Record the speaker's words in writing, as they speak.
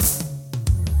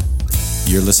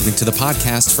You're listening to the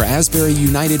podcast for Asbury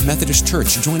United Methodist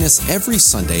Church. Join us every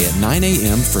Sunday at 9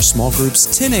 a.m. for small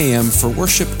groups, 10 a.m. for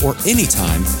worship, or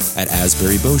anytime at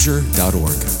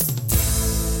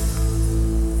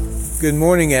asburybosier.org. Good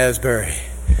morning, Asbury.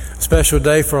 Special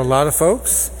day for a lot of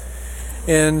folks.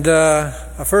 And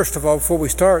first of all, before we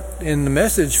start in the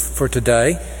message for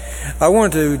today, I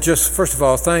want to just first of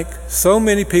all thank so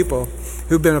many people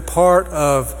who've been a part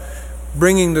of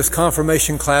bringing this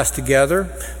confirmation class together,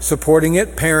 supporting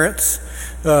it. Parents,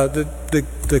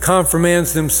 the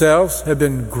confirmands themselves have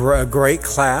been a great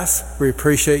class. We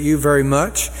appreciate you very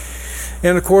much.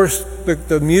 And of course,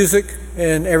 the music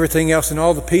and everything else and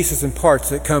all the pieces and parts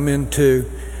that come into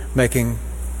making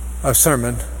a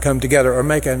sermon come together or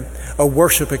making a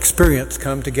worship experience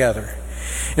come together.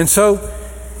 And so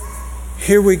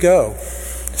here we go.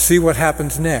 See what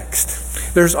happens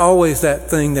next. There's always that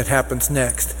thing that happens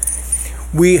next.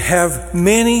 We have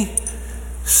many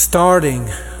starting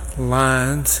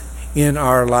lines in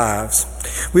our lives.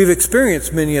 We've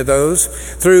experienced many of those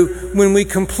through when we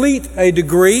complete a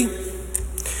degree,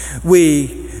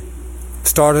 we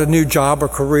start a new job or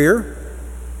career,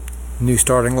 new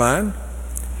starting line.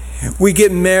 We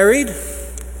get married,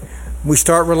 we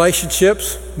start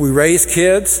relationships, we raise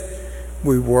kids,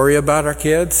 we worry about our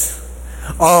kids,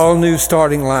 all new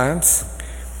starting lines.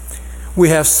 We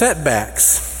have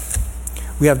setbacks.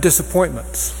 We have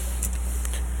disappointments.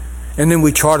 And then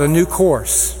we chart a new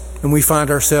course and we find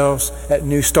ourselves at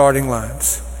new starting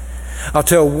lines. I'll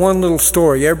tell one little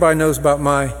story. Everybody knows about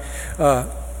my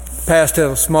past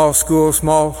at a small school,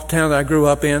 small town that I grew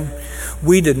up in.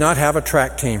 We did not have a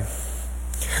track team.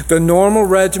 The normal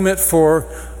regiment for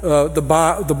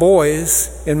the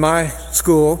boys in my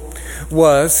school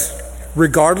was,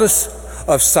 regardless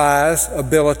of size,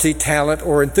 ability, talent,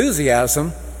 or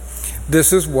enthusiasm,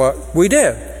 this is what we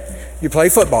did. You play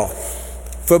football.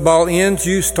 Football ends,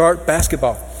 you start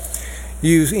basketball.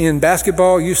 You end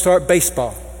basketball, you start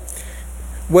baseball.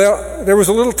 Well, there was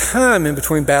a little time in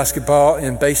between basketball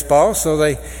and baseball,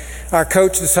 so our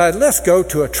coach decided, let's go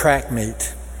to a track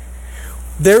meet.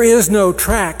 There is no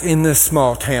track in this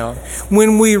small town.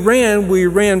 When we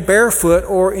ran barefoot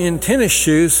or in tennis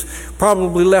shoes,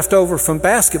 probably left over from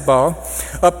basketball,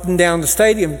 up and down the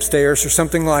stadium stairs or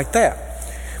something like that.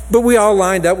 But we all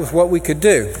lined up with what we could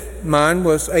do. Mine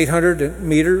was 800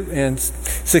 meter and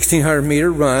 1600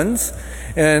 meter runs,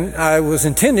 and I was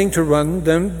intending to run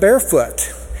them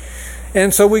barefoot.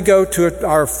 And so we go to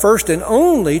our first and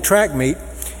only track meet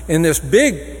in this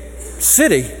big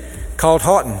city called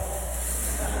Houghton.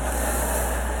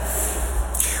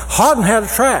 Houghton had a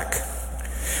track.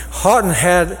 Houghton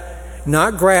had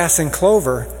not grass and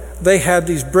clover. They had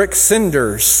these brick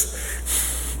cinders.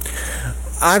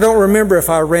 I don't remember if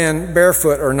I ran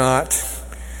barefoot or not.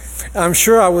 I'm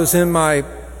sure I was in my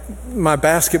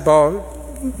basketball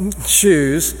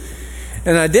shoes,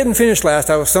 and I didn't finish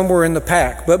last. I was somewhere in the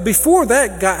pack. But before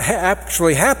that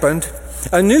actually happened,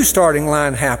 a new starting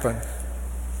line happened.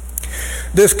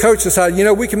 This coach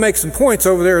decided, we can make some points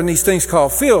over there in these things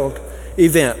called field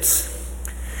events.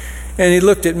 And he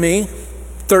looked at me,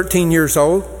 13 years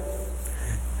old,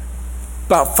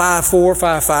 about 5'4",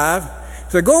 5'5".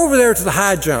 He said, go over there to the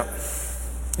high jump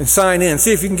and sign in,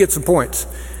 see if you can get some points.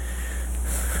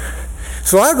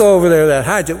 So I go over there to that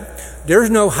high jump. There's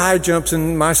no high jumps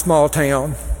in my small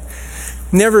town.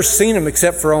 Never seen them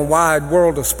except for on Wide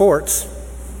World of Sports.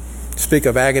 Speak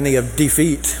of agony of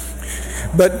defeat.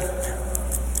 But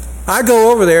I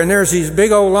go over there, and there's these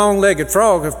big old long-legged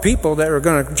frog of people that are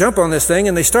going to jump on this thing,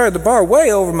 and they started the bar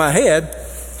way over my head.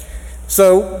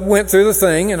 So went through the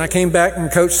thing, and I came back, and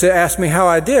Coach asked me how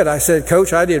I did. I said,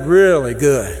 Coach, I did really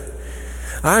good.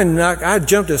 I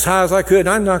jumped as high as I could, and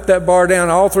I knocked that bar down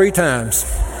all 3 times.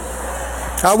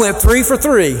 I went 3 for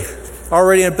 3,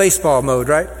 already in baseball mode,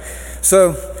 right?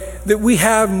 So that we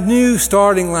have new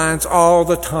starting lines all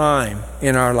the time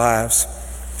in our lives.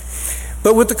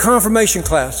 But with the confirmation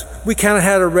class, we kind of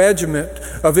had a regiment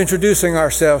of introducing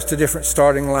ourselves to different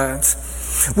starting lines.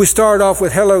 We started off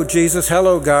with hello Jesus,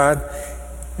 hello God,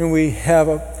 and we have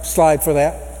a slide for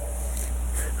that.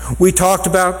 We talked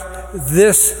about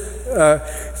this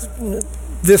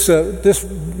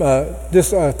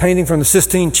painting from the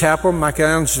Sistine Chapel.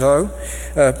 Michelangelo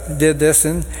did this,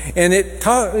 and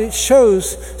it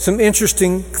shows some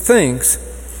interesting things.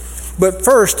 But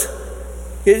first,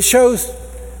 it shows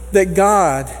that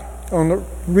God,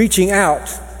 reaching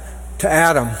out to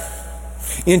Adam,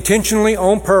 intentionally,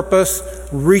 on purpose,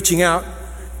 reaching out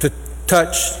to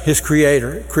touch his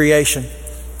creation.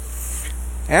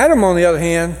 Adam, on the other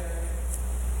hand,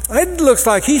 It looks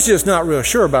like he's just not real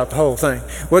sure about the whole thing.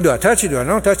 Well, do I touch it? Do I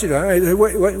not touch it?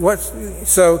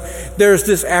 So there's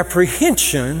this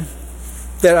apprehension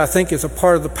that I think is a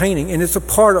part of the painting, and it's a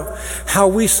part of how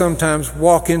we sometimes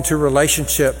walk into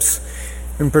relationships,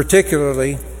 and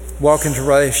particularly walk into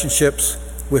relationships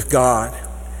with God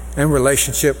and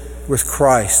relationship with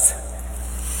Christ.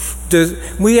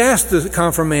 We asked the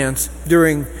confirmands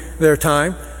during their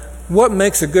time, what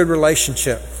makes a good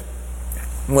relationship?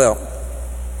 Well,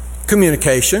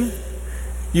 communication.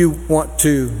 You want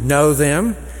to know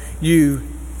them. You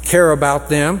care about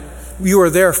them. You are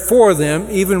there for them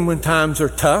even when times are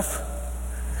tough.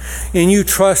 And you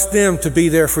trust them to be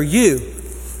there for you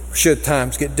should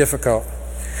times get difficult.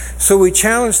 So we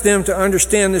challenge them to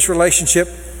understand this relationship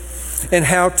and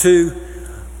how to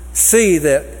see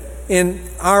that in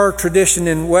our tradition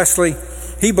in Wesley,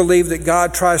 he believed that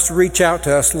God tries to reach out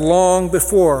to us long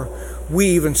before we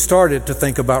even started to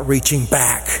think about reaching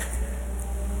back.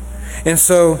 And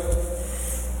so,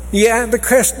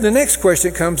 the next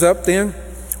question comes up then,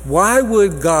 why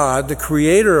would God, the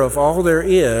creator of all there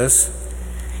is,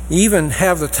 even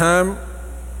have the time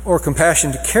or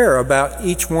compassion to care about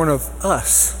each one of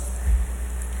us?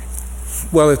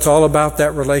 Well, it's all about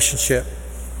that relationship.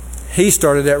 He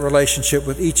started that relationship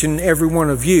with each and every one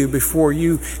of you before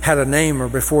you had a name or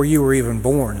before you were even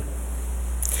born.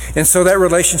 And so that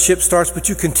relationship starts, but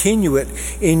you continue it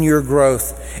in your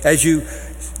growth as you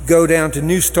go down to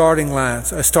new starting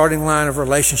lines, a starting line of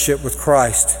relationship with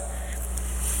Christ.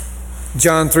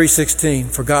 John 3:16,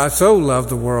 for God so loved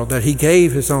the world that he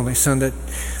gave his only Son,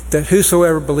 that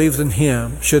whosoever believes in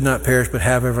him should not perish but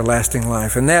have everlasting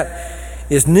life. And that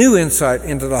is new insight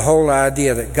into the whole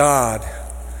idea that God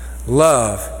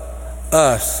loved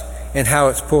us and how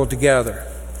it's pulled together.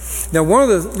 Now, one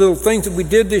of the little things that we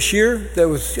did this year that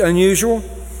was unusual,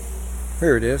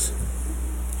 here it is,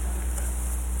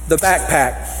 the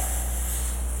backpack.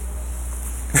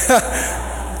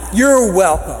 You're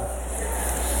welcome.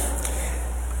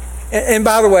 And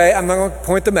by the way, I'm not going to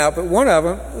point them out, but one of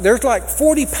them, there's like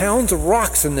 40 pounds of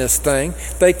rocks in this thing.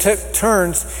 They took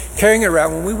turns carrying it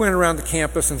around when we went around the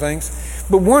campus and things.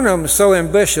 But one of them is so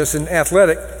ambitious and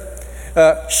athletic,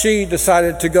 she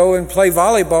decided to go and play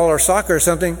volleyball or soccer or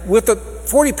something with the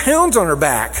 40 pounds on her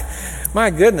back. My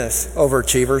goodness,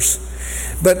 overachievers.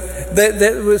 But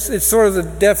it's sort of the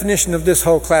definition of this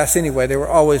whole class anyway. They were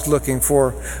always looking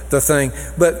for the thing.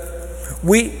 But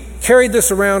we carried this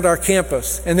around our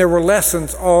campus, and there were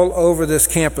lessons all over this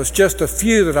campus. Just a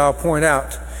few that I'll point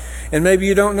out, and maybe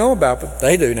you don't know about, but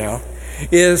they do now,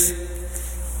 is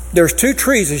there's 2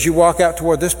 trees as you walk out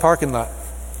toward this parking lot.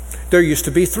 There used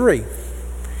to be 3.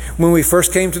 When we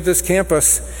first came to this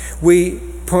campus, we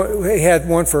had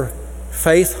one for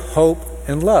faith, hope,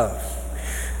 and love.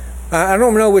 I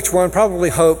don't know which one. Probably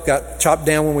hope got chopped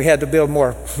down when we had to build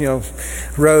more,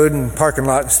 road and parking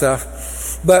lot and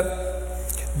stuff. But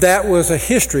that was a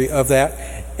history of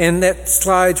that, and that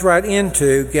slides right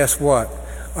into, guess what?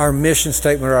 Our mission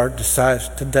statement, our decides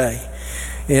today.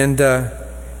 And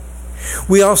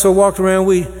we also walked around,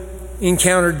 we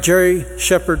encountered Jerry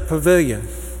Shepherd Pavilion.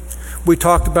 We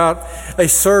talked about a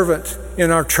servant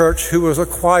in our church who was a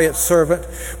quiet servant,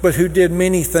 but who did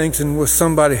many things and was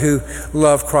somebody who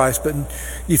loved Christ. But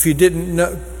if you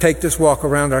didn't take this walk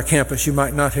around our campus, you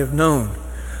might not have known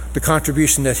the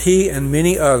contribution that he and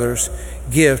many others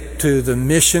give to the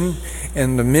mission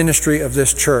and the ministry of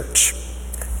this church.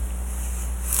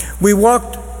 We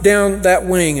walked down that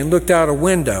wing and looked out a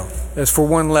window as for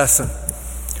one lesson.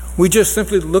 We just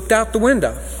simply looked out the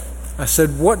window. I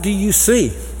said, what do you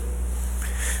see?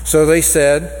 So they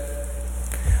said,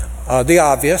 the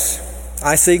obvious.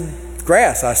 I see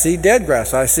grass. I see dead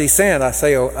grass. I see sand. I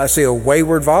see a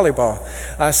wayward volleyball.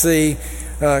 I see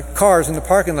cars in the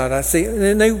parking lot. I see,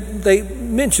 and they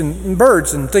mentioned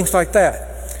birds and things like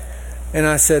that. And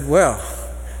I said, well,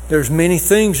 there's many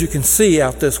things you can see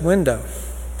out this window.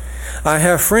 I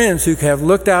have friends who have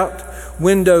looked out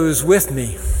windows with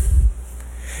me,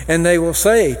 and they will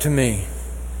say to me,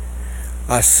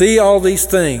 I see all these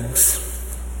things,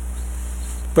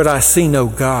 but I see no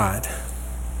God.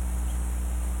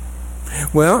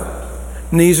 Well,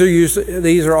 these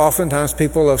are oftentimes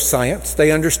people of science.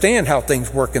 They understand how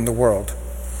things work in the world.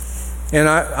 And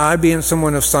I being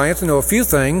someone of science, know a few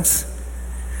things.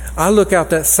 I look out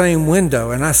that same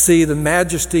window and I see the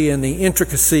majesty and the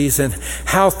intricacies and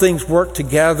how things work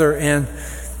together, and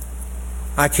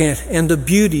and the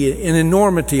beauty and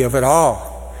enormity of it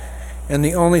all. And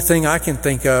the only thing I can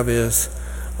think of is,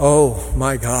 oh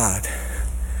my God.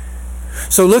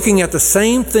 So looking at the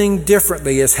same thing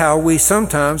differently is how we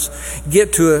sometimes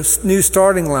get to a new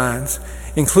starting lines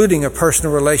including a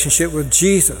personal relationship with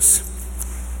Jesus.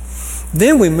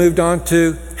 Then we moved on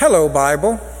to Hello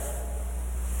Bible.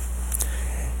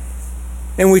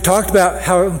 And we talked about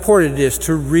how important it is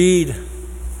to read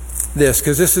this,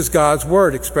 because this is God's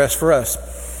Word expressed for us.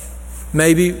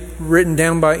 Maybe written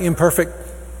down by imperfect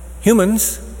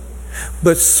humans,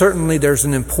 but certainly there's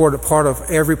an important part of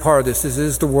every part of this. This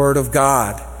is the Word of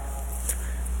God.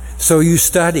 So you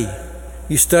study.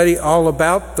 You study all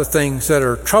about the things that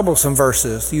are troublesome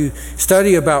verses. You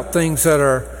study about things that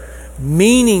are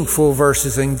meaningful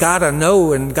verses and gotta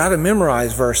know and gotta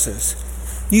memorize verses.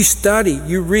 You study,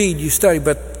 you read, you study,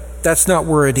 but that's not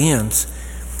where it ends.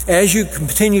 As you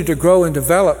continue to grow and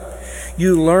develop,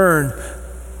 you learn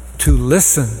to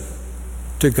listen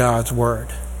to God's Word.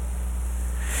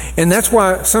 And that's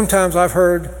why sometimes I've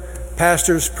heard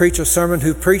pastors preach a sermon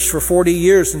who preached for 40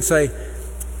 years and say,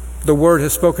 the Word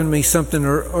has spoken to me something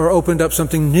or opened up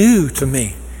something new to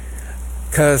me,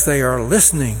 because they are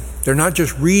listening. They're not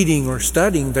just reading or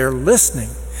studying, they're listening.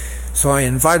 So I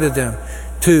invited them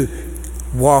to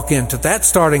walk into that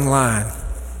starting line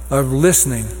of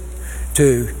listening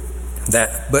to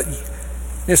that. But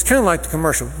it's kind of like the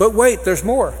commercial. But wait, there's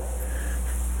more.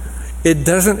 It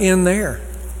doesn't end there.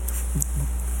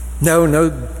 No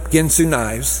Ginsu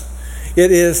knives.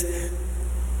 It is,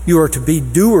 you are to be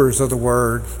doers of the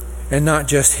Word and not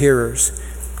just hearers.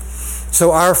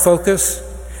 So our focus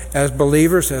as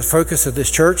believers, as focus of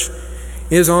this church,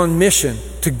 is on mission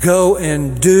to go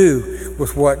and do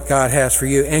with what God has for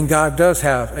you. And God does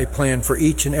have a plan for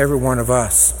each and every one of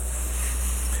us.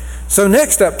 So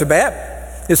next up to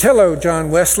bat is Hello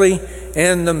John Wesley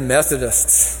and the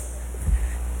Methodists.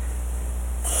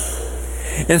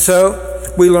 And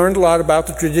so we learned a lot about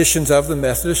the traditions of the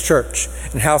Methodist Church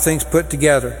and how things put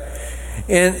together.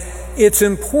 And it's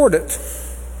important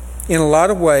in a lot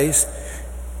of ways.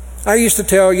 I used to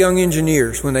tell young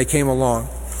engineers when they came along,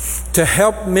 to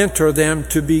help mentor them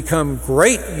to become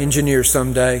great engineers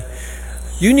someday,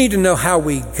 you need to know how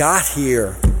we got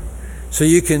here so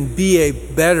you can be a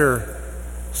better,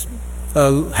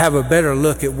 have a better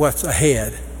look at what's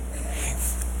ahead.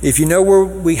 If you know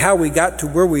how we got to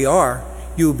where we are,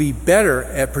 you'll be better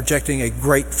at projecting a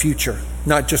great future,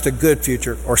 not just a good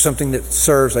future or something that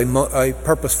serves a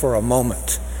purpose for a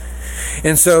moment.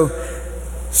 And so,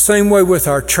 same way with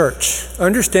our church.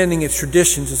 Understanding its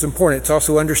traditions is important. It's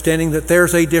also understanding that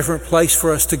there's a different place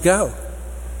for us to go.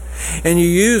 And you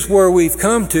use where we've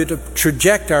come to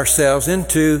project ourselves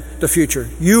into the future.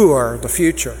 You are the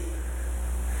future.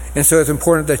 And so it's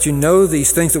important that you know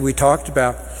these things that we talked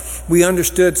about. We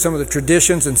understood some of the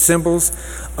traditions and symbols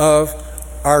of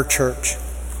our church.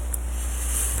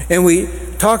 And we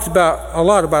talked a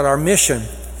lot about our mission,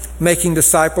 making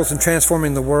disciples and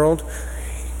transforming the world.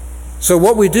 So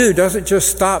what we do doesn't just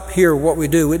stop here, what we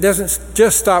do. It doesn't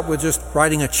just stop with just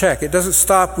writing a check. It doesn't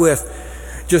stop with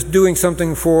just doing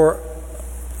something for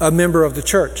a member of the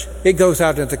church. It goes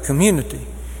out into the community.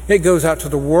 It goes out to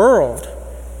the world.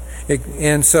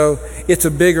 And so it's a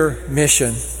bigger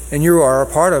mission. And you are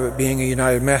a part of it, being a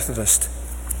United Methodist.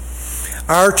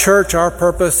 Our church, our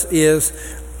purpose is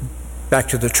back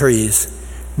to the trees.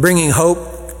 Bringing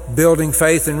hope, building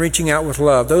faith, and reaching out with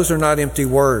love. Those are not empty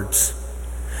words.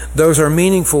 Those are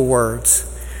meaningful words.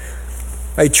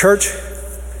 A church,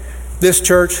 this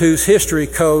church whose history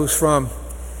goes from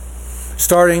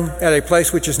starting at a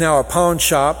place which is now a pawn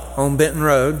shop on Benton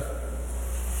Road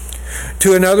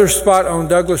to another spot on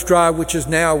Douglas Drive, which is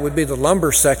now would be the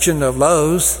lumber section of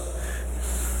Lowe's,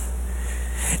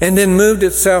 and then moved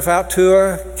itself out to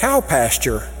a cow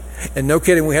pasture. And no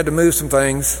kidding, we had to move some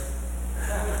things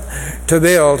to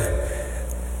build.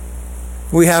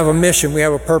 We have a mission. We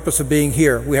have a purpose of being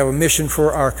here. We have a mission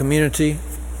for our community,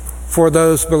 for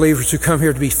those believers who come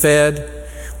here to be fed.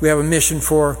 We have a mission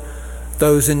for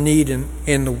those in need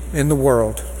in the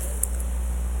world.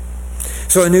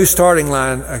 So a new starting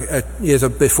line is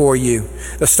before you.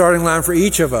 A starting line for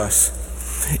each of us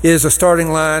is a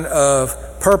starting line of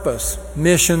purpose,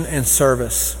 mission, and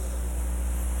service.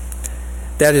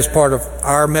 That is part of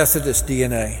our Methodist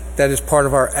DNA. That is part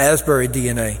of our Asbury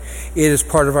DNA. It is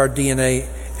part of our DNA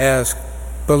as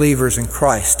believers in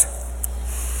Christ.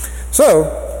 So,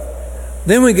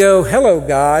 then we go, hello,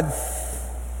 God.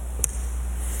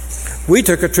 We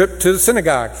took a trip to the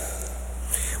synagogue.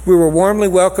 We were warmly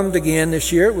welcomed again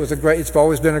this year. It's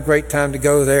always been a great time to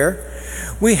go there.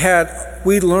 We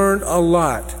learned a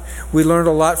lot. We learned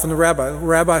a lot from the rabbi. The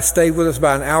rabbi stayed with us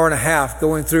about an hour and a half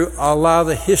going through a lot of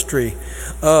the history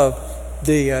of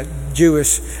the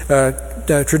Jewish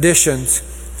traditions.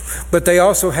 But they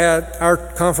also had, our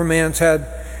confirmands had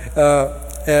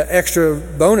extra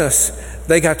bonus.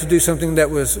 they got to do something that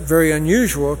was very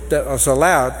unusual that was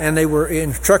allowed, and they were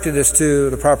instructed as to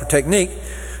the proper technique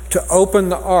to open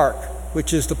the ark,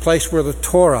 which is the place where the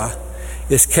Torah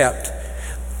is kept.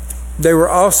 They were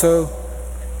also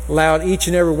allowed, each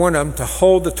and every one of them, to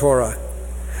hold the Torah.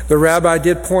 The rabbi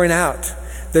did point out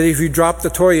that if you dropped the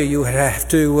Torah, you would have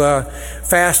to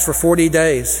fast for 40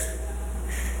 days.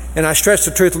 And I stretched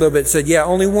the truth a little bit and said, yeah,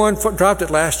 only one dropped it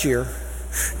last year.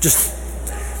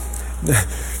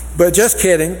 But just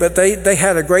kidding. But they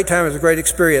had a great time. It was a great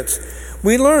experience.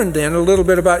 We learned then a little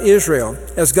bit about Israel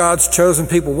as God's chosen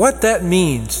people, what that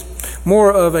means.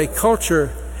 More of a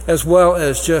culture as well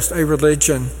as just a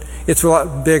religion. It's a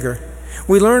lot bigger.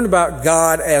 We learned about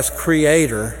God as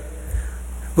creator,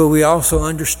 but we also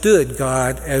understood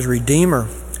God as redeemer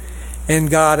and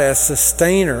God as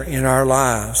sustainer in our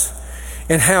lives.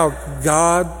 And how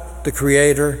God, the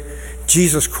creator,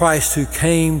 Jesus Christ, who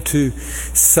came to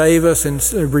save us and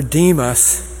redeem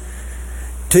us,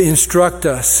 to instruct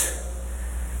us,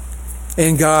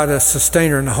 and God as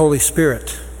sustainer and the Holy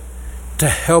Spirit to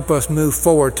help us move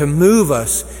forward, to move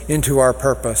us into our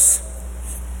purpose.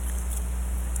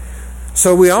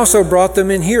 So we also brought them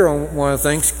in here on one of the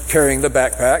things, carrying the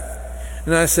backpack.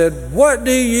 And I said, what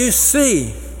do you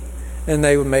see? And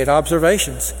they made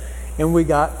observations. And we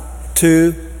got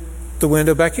to the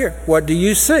window back here. What do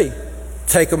you see?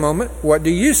 Take a moment. What do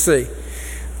you see?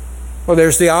 Well,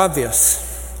 there's the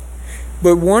obvious.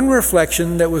 But one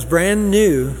reflection that was brand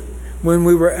new when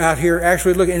we were out here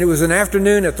actually looking, and it was an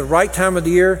afternoon at the right time of the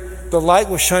year, the light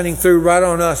was shining through right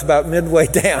on us about midway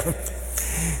down.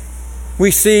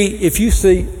 We see, if you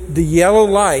see the yellow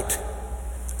light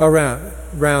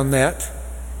around that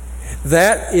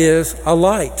is a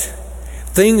light.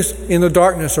 Things in the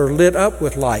darkness are lit up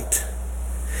with light.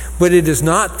 But it is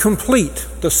not complete.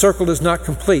 The circle is not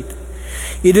complete.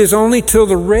 It is only till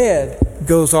the red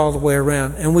goes all the way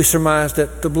around. And we surmise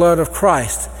that the blood of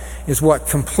Christ is what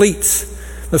completes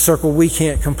the circle we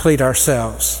can't complete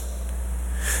ourselves.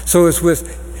 So it's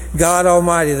with God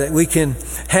Almighty that we can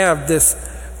have this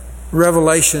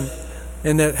revelation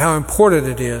and that how important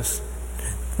it is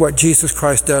what Jesus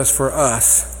Christ does for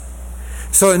us.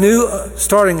 So a new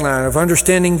starting line of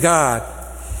understanding God,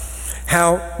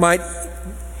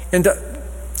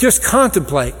 just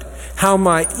contemplate how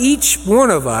might each one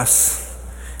of us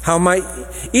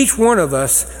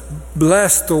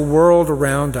bless the world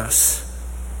around us.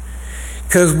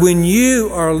 Because when you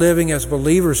are living as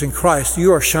believers in Christ,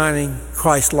 you are shining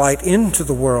Christ's light into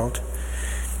the world.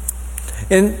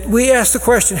 And we ask the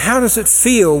question, how does it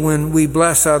feel when we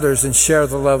bless others and share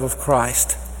the love of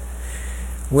Christ?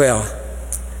 Well,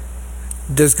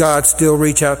 does God still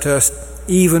reach out to us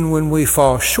even when we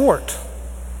fall short?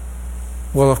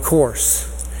 Well, of course.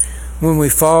 When we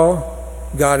fall,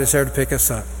 God is there to pick us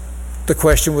up. The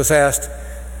question was asked,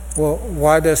 well,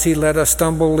 why does He let us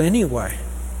stumble anyway?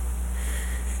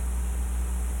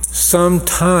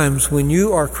 Sometimes when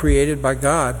you are created by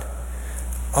God,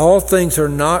 all things are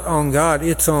not on God,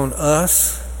 it's on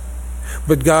us.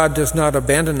 But God does not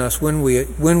abandon us when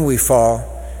we fall.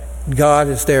 God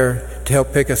is there to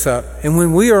help pick us up. And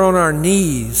when we are on our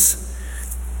knees,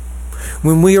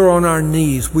 we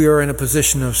are in a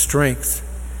position of strength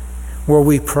where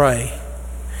we pray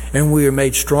and we are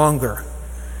made stronger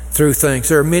through things.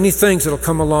 There are many things that will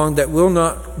come along that will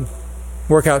not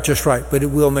work out just right, but it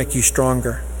will make you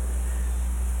stronger.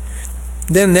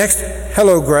 Then next,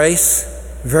 hello, grace.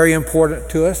 Very important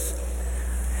to us.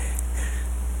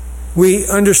 We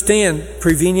understand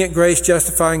prevenient grace,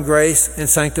 justifying grace, and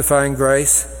sanctifying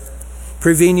grace.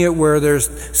 Prevenient, where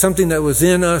there's something that was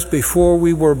in us before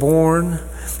we were born,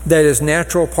 that is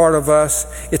natural part of us.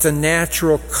 It's a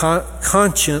natural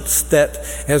conscience that,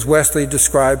 as Wesley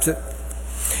describes it.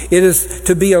 It is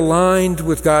to be aligned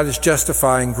with God as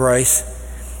justifying grace.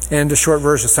 And the short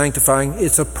verse of sanctifying,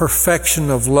 it's a perfection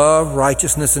of love,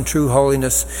 righteousness, and true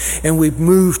holiness. And we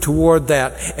move toward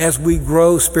that as we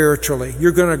grow spiritually.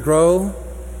 You're going to grow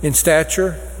in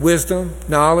stature, wisdom,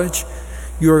 knowledge.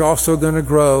 You're also going to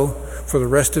grow for the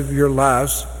rest of your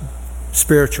lives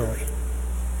spiritually.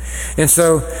 And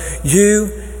so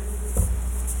you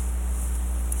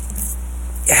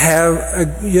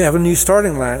have a new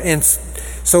starting line. And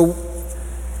so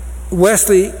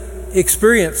Wesley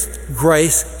experienced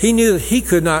grace. He knew that he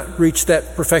could not reach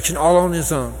that perfection all on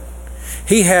his own.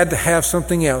 He had to have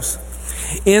something else.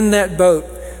 In that boat,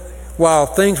 while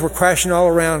things were crashing all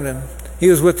around him, he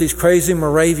was with these crazy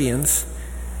Moravians,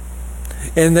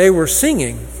 and they were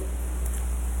singing.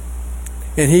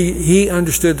 And he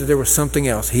understood that there was something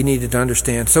else he needed to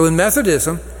understand. So in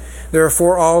Methodism, there are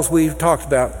 4 alls we've talked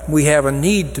about. We have a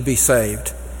need to be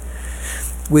saved.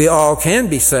 We all can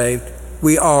be saved,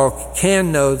 we all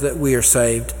can know that we are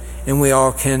saved, and we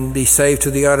all can be saved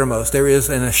to the uttermost. There is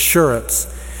an assurance.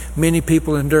 Many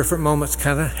people in different moments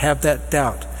kind of have that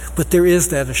doubt, but there is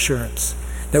that assurance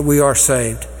that we are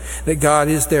saved, that God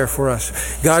is there for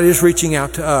us. God is reaching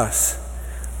out to us.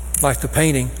 Like the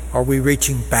painting, are we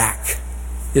reaching back?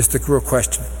 Is the real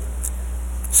question.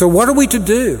 So what are we to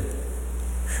do?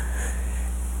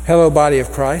 Hello, body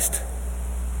of Christ.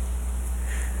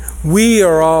 We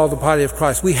are all the body of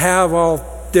Christ. We have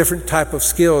all different type of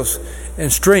skills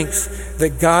and strengths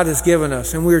that God has given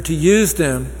us, and we are to use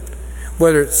them,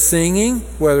 whether it's singing,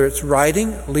 whether it's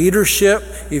writing, leadership,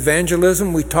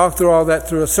 evangelism. We talked through all that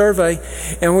through a survey,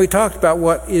 and we talked about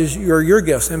what is your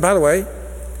gifts. And by the way,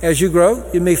 as you grow,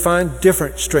 you may find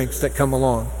different strengths that come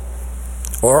along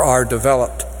or are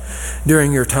developed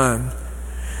during your time.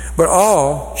 But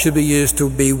all should be used to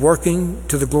be working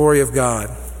to the glory of God.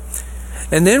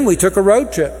 And then we took a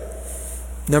road trip,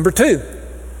 number 2,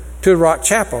 to Rock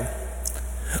Chapel,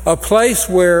 a place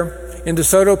where in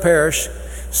DeSoto Parish,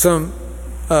 some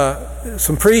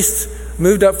priests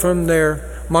moved up from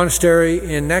their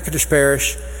monastery in Natchitoches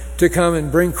Parish to come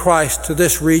and bring Christ to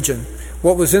this region.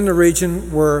 What was in the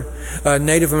region were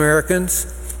Native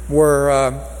Americans,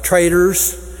 were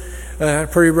traders, a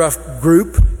pretty rough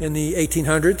group in the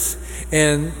 1800s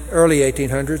and early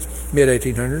 1800s, mid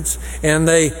 1800s, and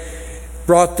they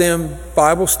brought them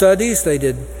Bible studies. They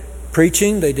did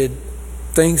preaching. They did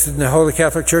things in the Holy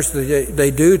Catholic Church that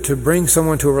they do to bring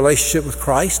someone to a relationship with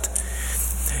Christ.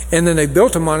 And then they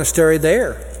built a monastery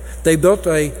there. They built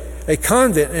a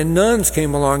convent, and nuns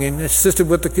came along and assisted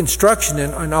with the construction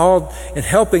and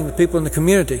helping the people in the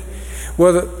community.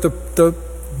 Well,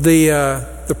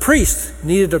 the priests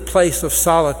needed a place of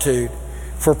solitude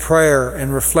for prayer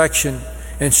and reflection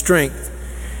and strength.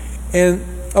 And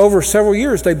over several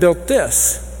years, they built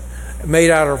this, made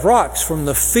out of rocks from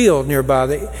the field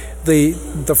nearby.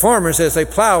 The farmers, as they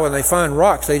plow and they find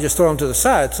rocks, they just throw them to the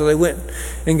side. So they went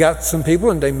and got some people,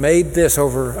 and they made this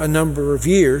over a number of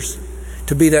years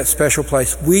to be that special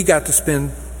place. We got to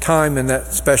spend time in that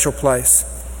special place.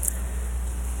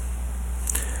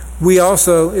 We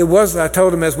also, I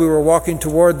told them as we were walking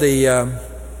toward the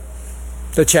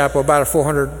chapel, about a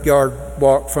 400-yard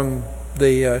walk from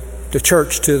the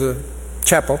church to the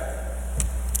chapel.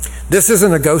 This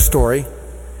isn't a ghost story,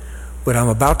 but I'm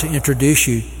about to introduce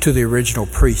you to the original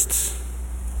priests.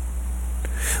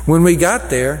 When we got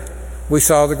there, we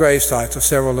saw the grave sites of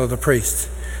several of the priests.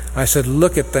 I said,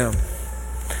 look at them.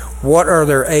 What are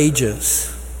their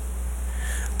ages?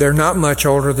 They're not much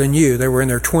older than you. They were in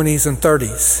their 20s and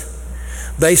 30s.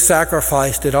 They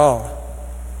sacrificed it all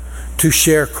to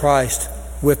share Christ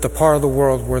with the part of the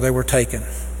world where they were taken.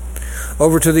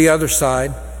 Over to the other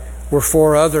side were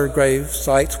 4 other grave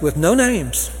sites with no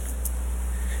names.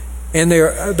 And they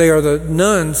are the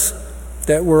nuns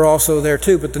that were also there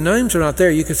too, but the names are not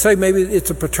there. You could say maybe it's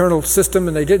a paternal system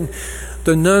and they didn't.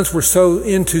 The nuns were so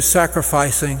into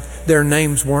sacrificing, their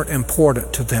names weren't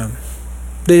important to them.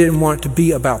 They didn't want it to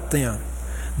be about them.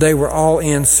 They were all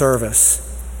in service.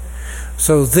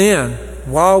 So then,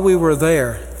 while we were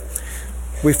there,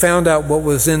 we found out what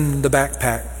was in the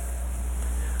backpack.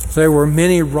 There were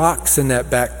many rocks in that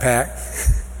backpack.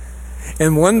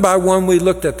 And one by one we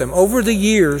looked at them. Over the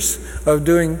years of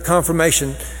doing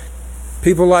confirmation,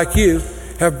 people like you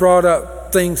have brought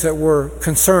up things that were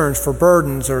concerns for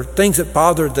burdens or things that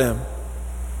bothered them.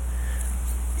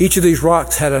 Each of these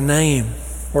rocks had a name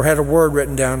or had a word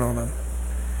written down on them.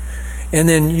 And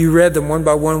then you read them one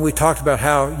by one. We talked about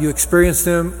how you experienced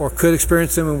them or could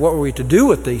experience them and what were we to do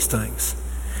with these things.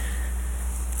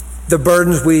 The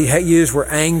burdens we used were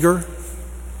anger,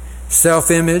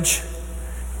 self-image,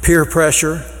 peer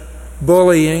pressure,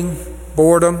 bullying,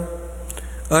 boredom,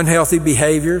 unhealthy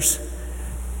behaviors,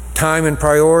 time and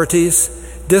priorities,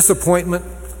 disappointment,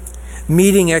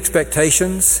 meeting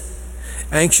expectations,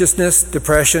 anxiousness,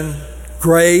 depression,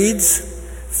 grades,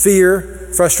 fear,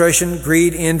 frustration,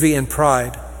 greed, envy, and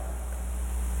pride.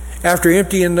 After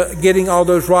emptying, getting all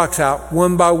those rocks out,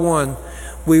 one by one,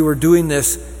 we were doing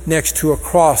this next to a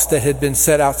cross that had been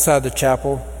set outside the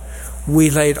chapel. We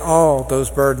laid all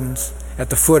those burdens at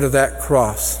the foot of that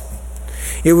cross.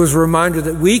 It was a reminder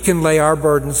that we can lay our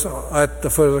burdens at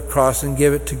the foot of the cross and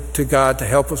give it to God to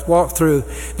help us walk through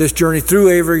this journey,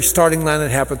 through every starting line that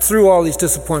happened, through all these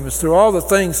disappointments, through all the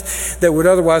things that would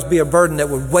otherwise be a burden that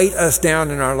would weight us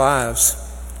down in our lives.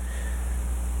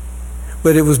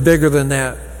 But it was bigger than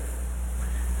that.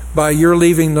 By your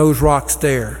leaving those rocks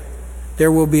there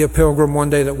will be a pilgrim one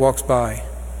day that walks by.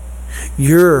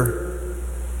 Your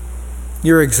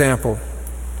example,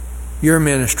 your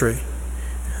ministry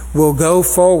will go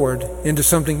forward into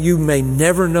something you may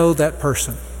never know that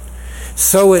person.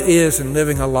 So it is in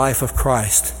living a life of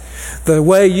Christ. The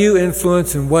way you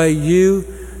influence and way you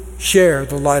share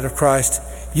the light of Christ,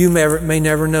 you may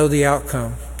never know the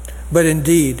outcome. But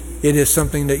indeed, it is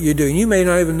something that you do. You may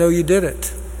not even know you did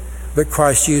it, but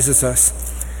Christ uses us.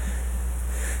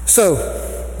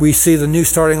 So, we see the new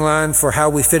starting line for how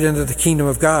we fit into the kingdom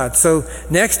of God. So,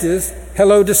 next is,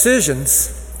 hello,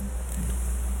 decisions.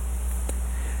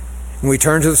 And we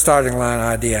turn to the starting line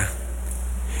idea.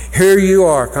 Here you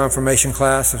are, confirmation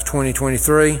class of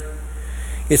 2023.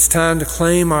 It's time to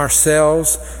claim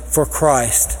ourselves for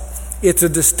Christ. It's a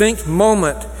distinct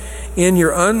moment in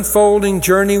your unfolding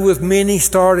journey with many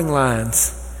starting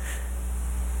lines.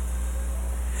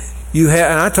 And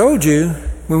I told you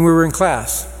when we were in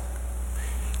class,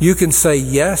 you can say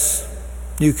yes,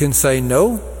 you can say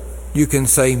no, you can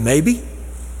say maybe,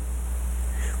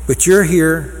 but you're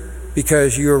here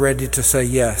because you're ready to say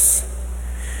yes.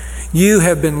 You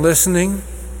have been listening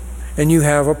and you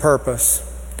have a purpose.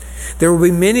 There will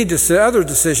be many other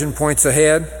decision points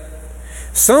ahead.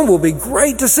 Some will be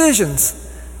great decisions.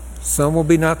 Some will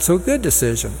be not so good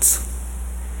decisions.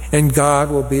 And God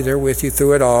will be there with you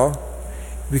through it all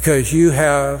because you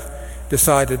have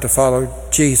decided to follow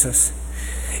Jesus.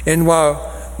 And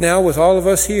while now with all of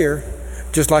us here,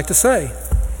 just like to say,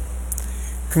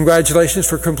 congratulations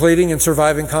for completing and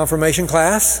surviving confirmation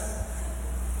class.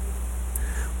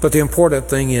 But the important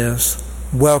thing is,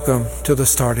 welcome to the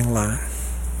starting line.